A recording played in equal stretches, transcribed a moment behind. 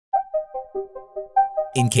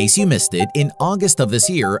In case you missed it, in August of this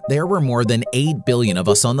year, there were more than 8 billion of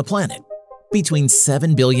us on the planet. Between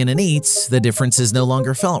 7 billion and 8, the difference is no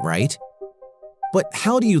longer felt, right? But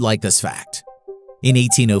how do you like this fact? In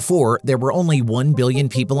 1804, there were only 1 billion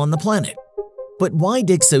people on the planet. But why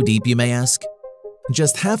dig so deep, you may ask?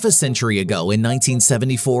 Just half a century ago, in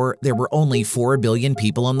 1974, there were only 4 billion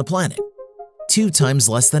people on the planet, 2 times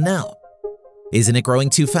less than now. Isn't it growing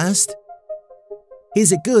too fast?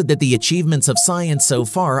 Is it good that the achievements of science so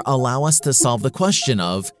far allow us to solve the question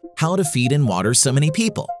of how to feed and water so many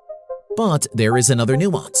people? But there is another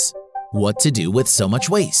nuance: what to do with so much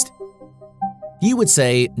waste. You would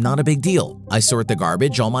say, not a big deal. I sort the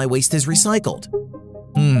garbage, all my waste is recycled.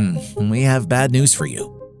 We have bad news for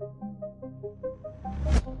you.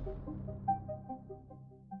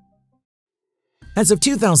 As of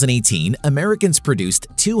 2018, Americans produced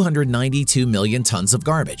 292 million tons of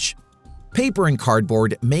garbage. Paper and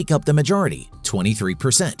cardboard make up the majority,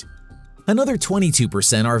 23%. Another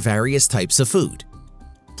 22% are various types of food.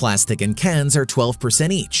 Plastic and cans are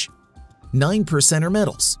 12% each. 9% are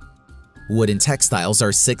metals. Wood and textiles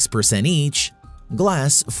are 6% each.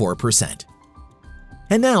 Glass, 4%.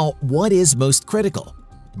 And now, what is most critical?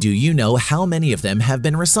 Do you know how many of them have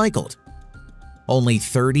been recycled? Only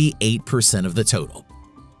 38% of the total.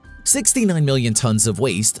 69 million tons of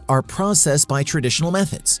waste are processed by traditional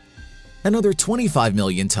methods. Another 25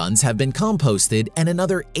 million tons have been composted, and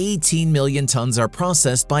another 18 million tons are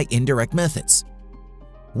processed by indirect methods.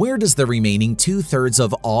 Where does the remaining 2/3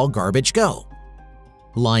 of all garbage go?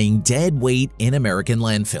 Lying dead weight in American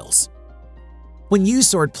landfills. When you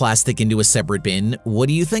sort plastic into a separate bin, what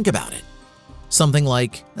do you think about it? Something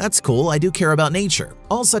like, that's cool, I do care about nature.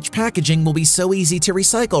 All such packaging will be so easy to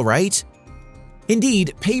recycle, right?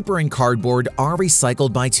 Indeed, paper and cardboard are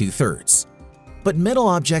recycled by 2/3. But metal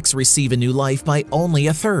objects receive a new life by only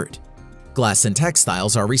 1/3. Glass and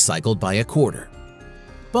textiles are recycled by 1/4.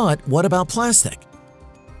 But what about plastic?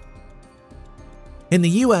 In the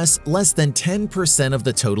US, less than 10% of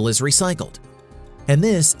the total is recycled. And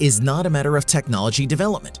this is not a matter of technology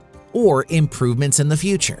development or improvements in the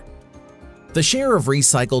future. The share of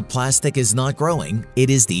recycled plastic is not growing, it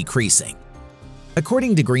is decreasing.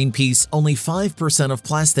 According to Greenpeace, only 5% of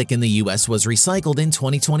plastic in the US was recycled in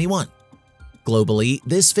 2021. Globally,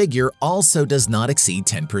 this figure also does not exceed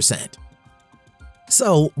 10%.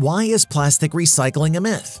 So, why is plastic recycling a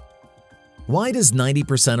myth? Why does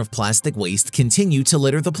 90% of plastic waste continue to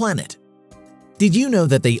litter the planet? Did you know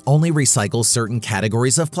that they only recycle certain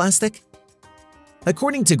categories of plastic?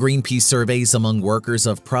 According to Greenpeace surveys among workers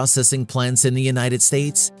of processing plants in the United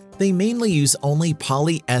States, they mainly use only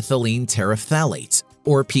polyethylene terephthalate,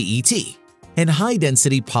 or PET, and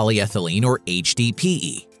high-density polyethylene, or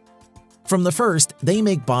HDPE. From the first, they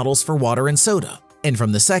make bottles for water and soda, and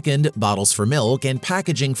from the second, bottles for milk and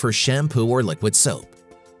packaging for shampoo or liquid soap.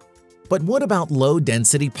 But what about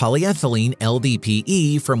low-density polyethylene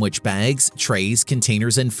LDPE, from which bags, trays,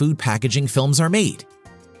 containers, and food packaging films are made?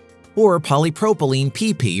 Or polypropylene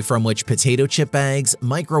PP, from which potato chip bags,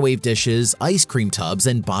 microwave dishes, ice cream tubs,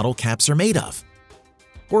 and bottle caps are made of?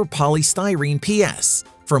 Or polystyrene PS,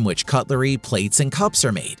 from which cutlery, plates, and cups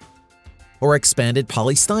are made? Or expanded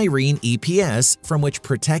polystyrene EPS, from which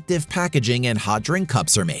protective packaging and hot drink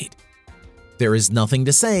cups are made? There is nothing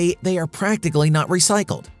to say they are practically not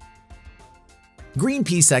recycled.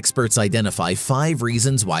 Greenpeace experts identify 5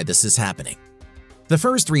 reasons why this is happening. The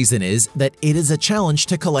first reason is that it is a challenge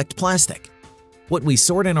to collect plastic. What we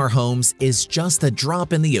sort in our homes is just a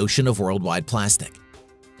drop in the ocean of worldwide plastic.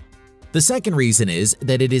 The second reason is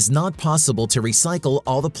that it is not possible to recycle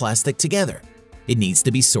all the plastic together. It needs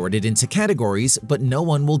to be sorted into categories, but no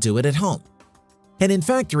one will do it at home. And in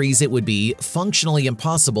factories, it would be functionally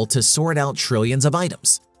impossible to sort out trillions of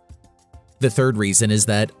items. The third reason is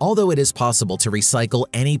that, although it is possible to recycle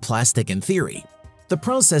any plastic in theory, the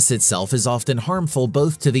process itself is often harmful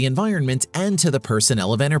both to the environment and to the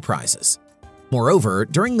personnel of enterprises. Moreover,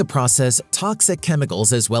 during the process, toxic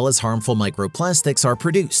chemicals as well as harmful microplastics are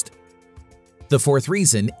produced. The fourth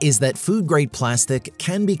reason is that food-grade plastic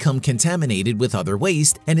can become contaminated with other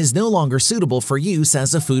waste and is no longer suitable for use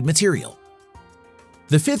as a food material.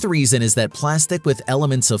 The fifth reason is that plastic with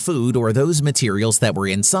elements of food or those materials that were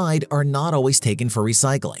inside are not always taken for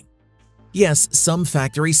recycling. Yes, some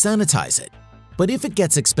factories sanitize it, but if it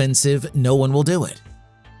gets expensive, no one will do it.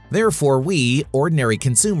 Therefore, we, ordinary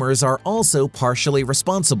consumers, are also partially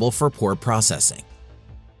responsible for poor processing.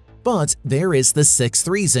 But there is the sixth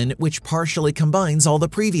reason, which partially combines all the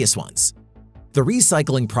previous ones. The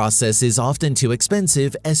recycling process is often too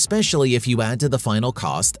expensive, especially if you add to the final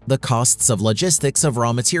cost the costs of logistics of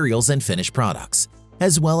raw materials and finished products.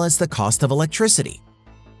 as well as the cost of electricity.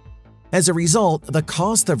 As a result, the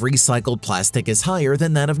cost of recycled plastic is higher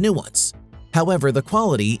than that of new ones. However, the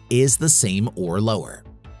quality is the same or lower.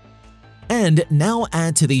 And now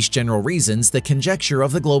add to these general reasons the conjecture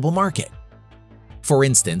of the global market. For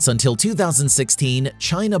instance, until 2016,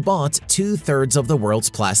 China bought 2/3 of the world's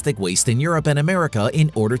plastic waste in Europe and America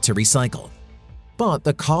in order to recycle. But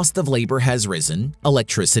the cost of labor has risen,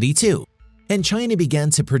 electricity too, and China began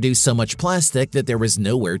to produce so much plastic that there was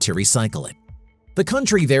nowhere to recycle it. The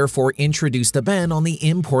country therefore introduced a ban on the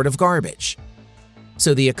import of garbage.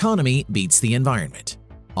 So the economy beats the environment,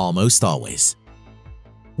 almost always.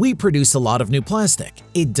 We produce a lot of new plastic.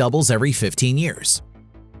 It doubles every 15 years.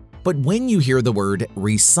 But when you hear the word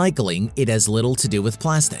recycling, it has little to do with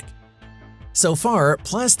plastic. So far,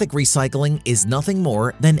 plastic recycling is nothing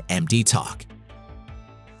more than empty talk.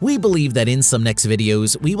 We believe that in some next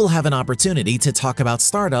videos, we will have an opportunity to talk about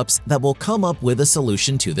startups that will come up with a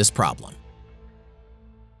solution to this problem.